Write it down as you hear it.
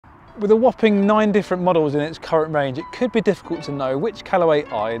With a whopping 9 different models in its current range, it could be difficult to know which Callaway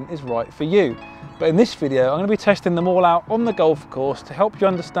iron is right for you. But in this video, I'm going to be testing them all out on the golf course to help you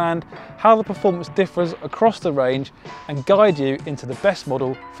understand how the performance differs across the range and guide you into the best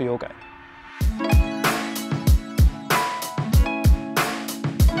model for your game.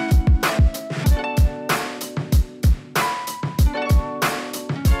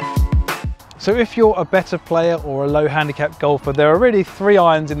 So if you're a better player or a low handicap golfer, there are really 3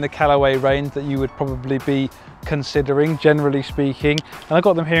 irons in the Callaway range that you would probably be considering, generally speaking. And I've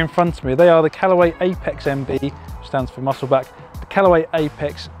got them here in front of me. They are the Callaway Apex MB, which stands for Muscleback, the Callaway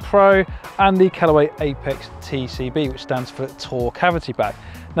Apex Pro, and the Callaway Apex TCB, which stands for Tour Cavity Back.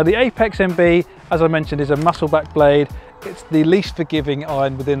 Now the Apex MB, as I mentioned, is a muscleback blade. It's the least forgiving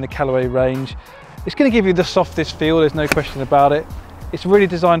iron within the Callaway range. It's going to give you the softest feel, there's no question about it. It's really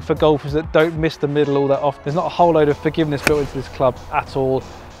designed for golfers that don't miss the middle all that often. There's not a whole load of forgiveness built into this club at all.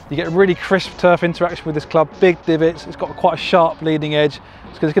 You get really crisp turf interaction with this club, big divots. It's got quite a sharp leading edge.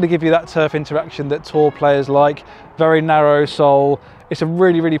 It's going to give you that turf interaction that tour players like. Very narrow sole. It's a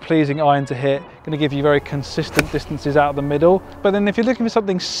really pleasing iron to hit. Going to give you very consistent distances out the middle. But then if you're looking for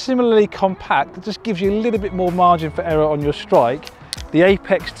something similarly compact, that just gives you a little bit more margin for error on your strike, the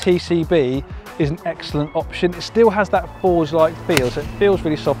Apex TCB is an excellent option. It still has that forge-like feel, so it feels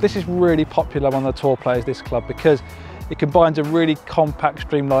really soft. This is really popular among the tour players, this club, because it combines a really compact,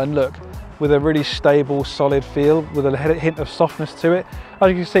 streamlined look with a really stable, solid feel with a hint of softness to it. As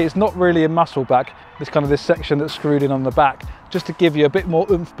you can see, it's not really a muscle back. It's kind of this section that's screwed in on the back, just to give you a bit more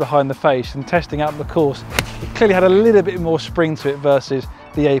oomph behind the face. And testing out the course, it clearly had a little bit more spring to it versus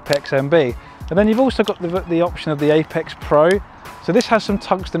the Apex MB. And then you've also got the option of the Apex Pro. So this has some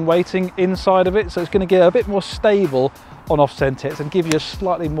tungsten weighting inside of it, so it's going to get a bit more stable on off-centre hits and give you a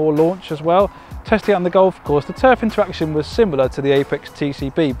slightly more launch as well. Testing out on the golf course, the turf interaction was similar to the Apex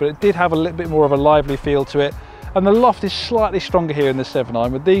TCB, but it did have a little bit more of a lively feel to it. And the loft is slightly stronger here in the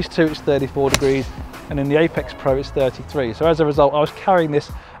 7-iron. With these two, it's 34 degrees, and in the Apex Pro, it's 33. So as a result, I was carrying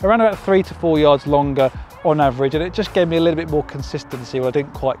this around about 3 to 4 yards longer on average, and it just gave me a little bit more consistency where I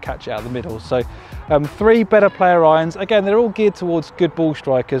didn't quite catch it out of the middle. So 3 better player irons. Again, they're all geared towards good ball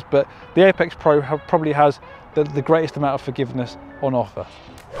strikers, but the Apex Pro probably has the greatest amount of forgiveness on offer.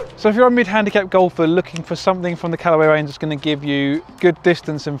 So if you're a mid-handicap golfer looking for something from the Callaway range that's going to give you good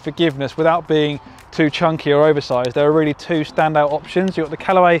distance and forgiveness without being too chunky or oversized, there are really 2 standout options. You've got the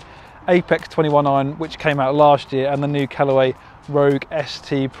Callaway Apex 21 iron, which came out last year, and the new Callaway Rogue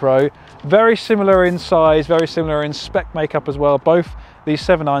ST Pro. Very similar in size, very similar in spec makeup as well. Both these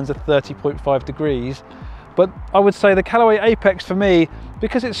 7 irons are 30.5 degrees. But I would say the Callaway Apex for me,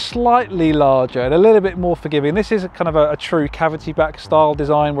 because it's slightly larger and a little bit more forgiving, this is kind of a true cavity back style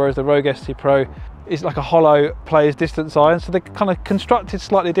design, whereas the Rogue ST Pro is like a hollow player's distance iron. So they're kind of constructed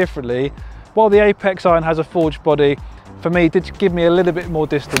slightly differently. While the Apex iron has a forged body, for me, it did give me a little bit more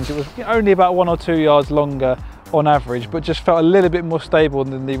distance. It was only about 1 or 2 yards longer on average, but just felt a little bit more stable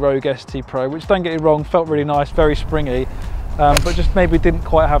than the Rogue ST Pro, which, don't get me wrong, felt really nice, very springy, but just maybe didn't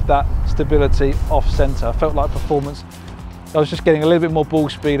quite have that stability off centre. I felt like performance, I was just getting a little bit more ball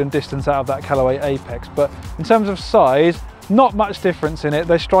speed and distance out of that Callaway Apex. But in terms of size, not much difference in it.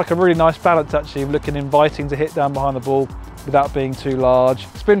 They strike a really nice balance actually, looking inviting to hit down behind the ball without being too large.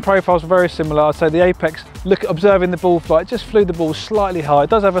 Spin profiles are very similar. I'd say the Apex, observing the ball flight, just flew the ball slightly high.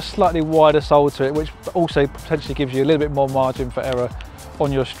 It does have a slightly wider sole to it, which also potentially gives you a little bit more margin for error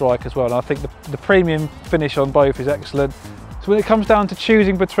on your strike as well. And I think the premium finish on both is excellent. So when it comes down to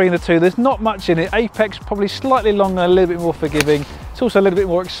choosing between the two, there's not much in it. Apex probably slightly longer, a little bit more forgiving. It's also a little bit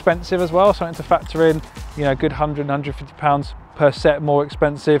more expensive as well, something to factor in, you know, a good 100, 150 pounds per set more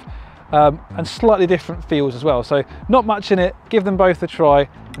expensive. And slightly different feels as well. So not much in it. Give them both a try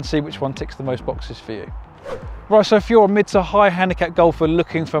and see which one ticks the most boxes for you. Right, so if you're a mid to high handicap golfer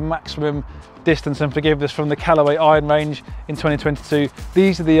looking for maximum distance and forgiveness from the Callaway iron range in 2022,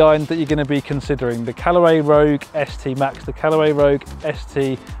 these are the irons that you're going to be considering: the Callaway Rogue ST Max, the Callaway Rogue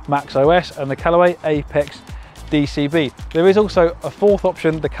ST Max OS, and the Callaway Apex DCB. There is also a 4th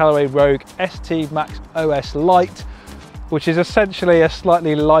option, the Callaway Rogue ST Max OS Lite, which is essentially a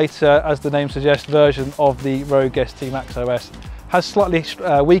slightly lighter, as the name suggests, version of the Rogue ST Max OS. Has slightly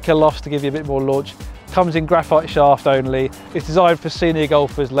weaker lofts to give you a bit more launch. Comes in graphite shaft only. It's designed for senior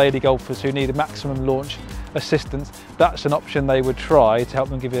golfers, lady golfers who need a maximum launch assistance. That's an option they would try to help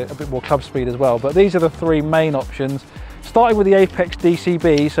them give you a bit more club speed as well. But these are the 3 main options. Starting with the Apex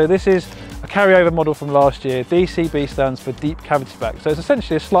DCB, so this is a carryover model from last year. DCB stands for Deep Cavity Back. So it's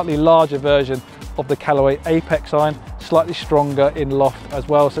essentially a slightly larger version of the Callaway Apex iron, slightly stronger in loft as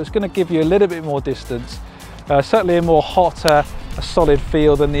well. So it's going to give you a little bit more distance, certainly a more hotter a solid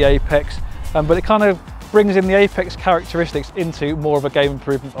feel than the Apex, but it kind of brings in the Apex characteristics into more of a game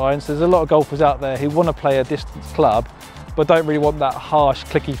improvement iron. So there's a lot of golfers out there who want to play a distance club but don't really want that harsh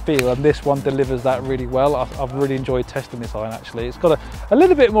clicky feel, and this one delivers that really well. I've really enjoyed testing this iron actually. It's got a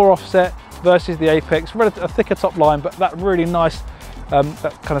little bit more offset versus the Apex, a thicker top line, but that really nice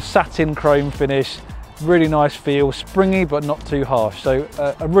that kind of satin chrome finish, really nice feel, springy but not too harsh. So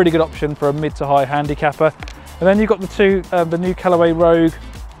a really good option for a mid to high handicapper. And then you've got the new Callaway Rogue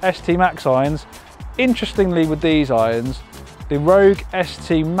ST Max irons. Interestingly, with these irons, the Rogue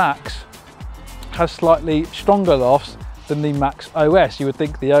ST Max has slightly stronger lofts than the Max OS. You would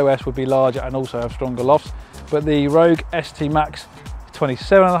think the OS would be larger and also have stronger lofts, but the Rogue ST Max is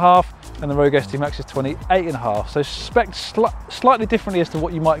 27.5 and the Rogue ST Max is 28.5. So spec'd slightly differently as to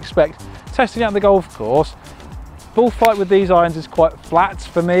what you might expect. Testing out the golf course, ball flight with these irons is quite flat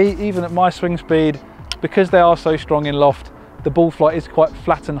for me, even at my swing speed, because they are so strong in loft. The ball flight is quite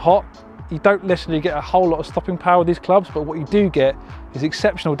flat and hot. You don't necessarily get a whole lot of stopping power with these clubs, but what you do get is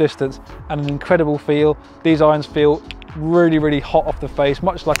exceptional distance and an incredible feel. These irons feel really, really hot off the face,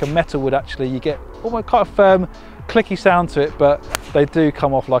 much like a metal would actually. You get almost quite a firm, clicky sound to it, but they do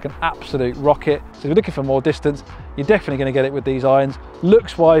come off like an absolute rocket. So if you're looking for more distance, you're definitely going to get it with these irons.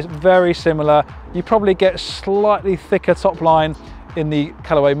 Looks wise, very similar. You probably get slightly thicker top line in the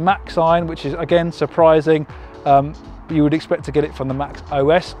Callaway Max iron, which is again surprising. You would expect to get it from the Max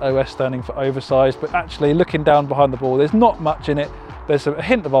OS, OS standing for oversized, but actually looking down behind the ball, there's not much in it. There's a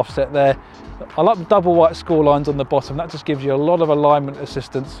hint of offset there. I like the double white score lines on the bottom. That just gives you a lot of alignment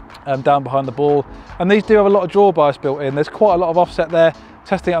assistance down behind the ball. And these do have a lot of draw bias built in. There's quite a lot of offset there.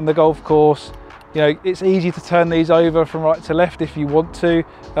 Testing it on the golf course, you know, it's easy to turn these over from right to left if you want to,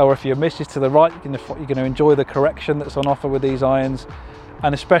 or if your miss is to the right, you're going to enjoy the correction that's on offer with these irons,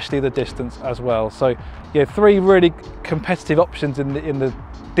 and especially the distance as well. So yeah, three really competitive options in the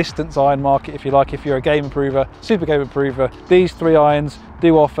distance iron market, if you like. If you're a game improver, super game improver, these three irons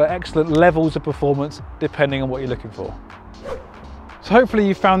do offer excellent levels of performance depending on what you're looking for. So hopefully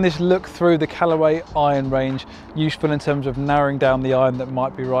you found this look through the Callaway iron range useful in terms of narrowing down the iron that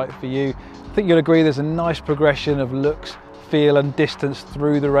might be right for you. I think you'll agree there's a nice progression of looks, feel and distance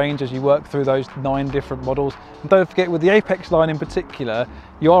through the range as you work through those 9 different models. And don't forget, with the Apex line in particular,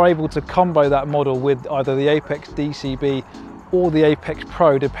 you are able to combo that model with either the Apex DCB or the Apex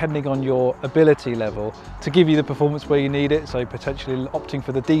Pro, depending on your ability level, to give you the performance where you need it. So potentially opting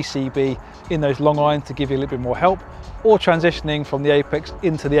for the DCB in those long irons to give you a little bit more help, or transitioning from the Apex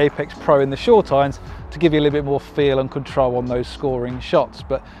into the Apex Pro in the short irons to give you a little bit more feel and control on those scoring shots.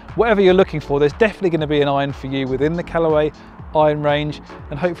 But whatever you're looking for, there's definitely going to be an iron for you within the Callaway iron range,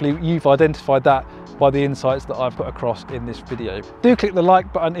 and hopefully you've identified that by the insights that I've put across in this video. Do click the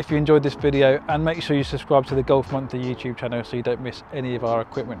like button if you enjoyed this video, and make sure you subscribe to the Golf Monthly YouTube channel so you don't miss any of our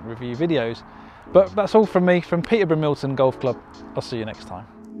equipment review videos. But that's all from me, from Peterborough Milton Golf Club. I'll see you next time.